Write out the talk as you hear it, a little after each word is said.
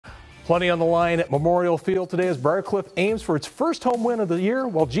Plenty on the line at Memorial Field today as Briar aims for its first home win of the year,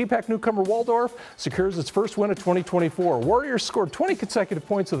 while GPAC newcomer Waldorf secures its first win of 2024. Warriors scored 20 consecutive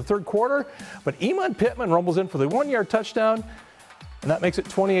points in the third quarter, but Eamon Pittman rumbles in for the 1-yard touchdown, and that makes it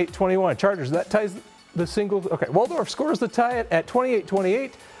 28-21. Chargers, that ties the single. Okay, Waldorf scores the tie at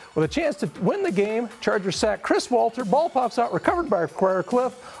 28-28. With a chance to win the game, Chargers sack Chris Walter. Ball pops out, recovered by Briar,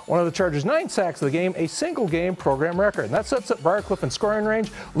 one of the Chargers' 9 sacks of the game, a single-game program record. And that sets up Briar in scoring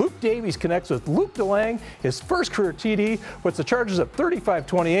range. Luke Davies connects with Luke DeLang. His first career TD puts the Chargers up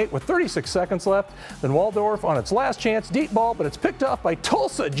 35-28 with 36 seconds left. Then Waldorf on its last chance, deep ball, but it's picked off by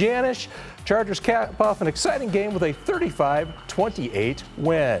Tulsa Janish. Chargers cap off an exciting game with a 35-28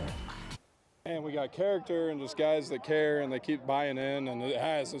 win. And we got character and just guys that care and they keep buying in, and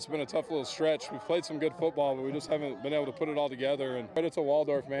it's been a tough little stretch. We've played some good football, but we just haven't been able to put it all together. And credit to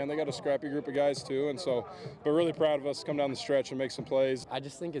Waldorf, man, they got a scrappy group of guys too, and so we're really proud of us to come down the stretch and make some plays. I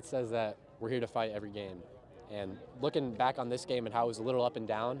just think it says that we're here to fight every game. And looking back on this game and how it was a little up and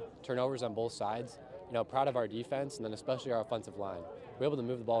down, turnovers on both sides, you know, proud of our defense and then especially our offensive line. We were able to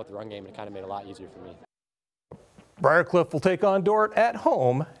move the ball with the run game, and it kind of made it a lot easier for me. Briar will take on Dordt at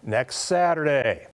home next Saturday.